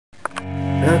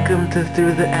Welcome to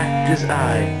Through the Actor's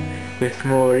Eye with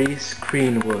Maurice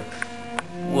Greenworth.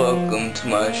 Welcome to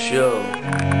my show.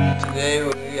 Today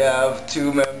we have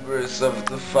two members of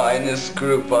the finest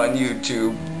group on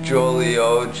YouTube,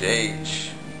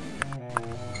 JollyOJ.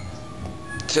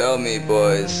 Tell me,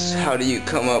 boys, how do you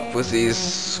come up with these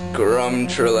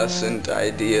scrumtrelescent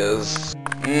ideas?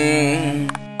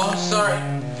 Oh, sorry.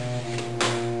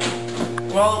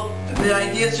 Well, the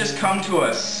ideas just come to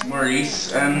us,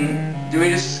 Maurice, and do we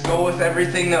just go with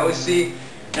everything that we see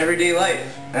in everyday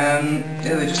life? And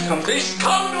yeah, they just come to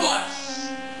us!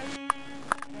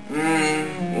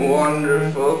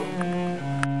 Wonderful.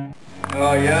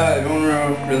 Oh yeah, I don't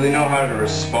really know how to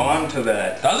respond to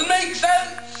that. Doesn't make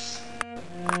sense!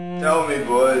 Tell me,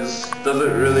 boys, does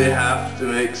it really have to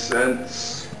make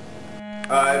sense?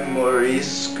 I'm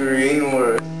Maurice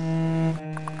Greenworth.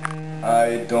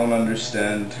 I don't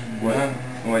understand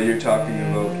what you're talking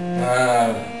about.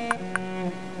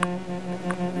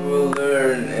 You will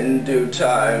learn in due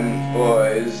time,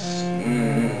 boys.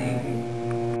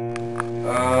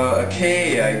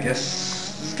 Okay, I guess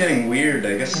this is getting weird.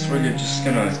 I guess we're just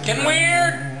gonna... It's getting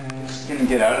weird! Just gonna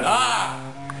get out of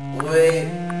it. Wait,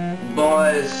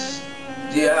 boys,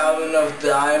 do you have enough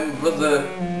time for the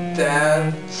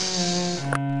dance?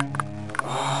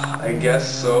 I guess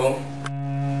so.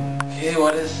 Okay,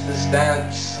 what is this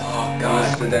dance? Oh god.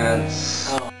 What's the dance?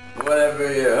 Oh.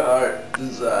 Whatever your heart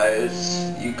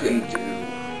desires, you can do.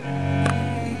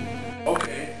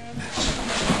 Okay.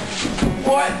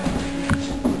 What?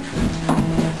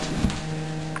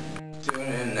 Tune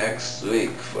in next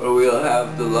week, for we'll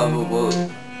have the lovable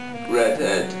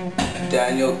redhead,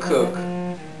 Daniel Cook,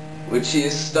 which he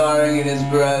is starring in his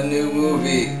brand new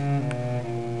movie,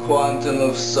 Quantum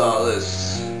of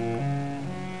Solace.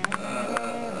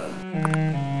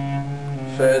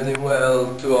 Fare thee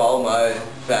well to all my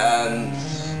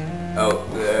fans out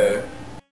there.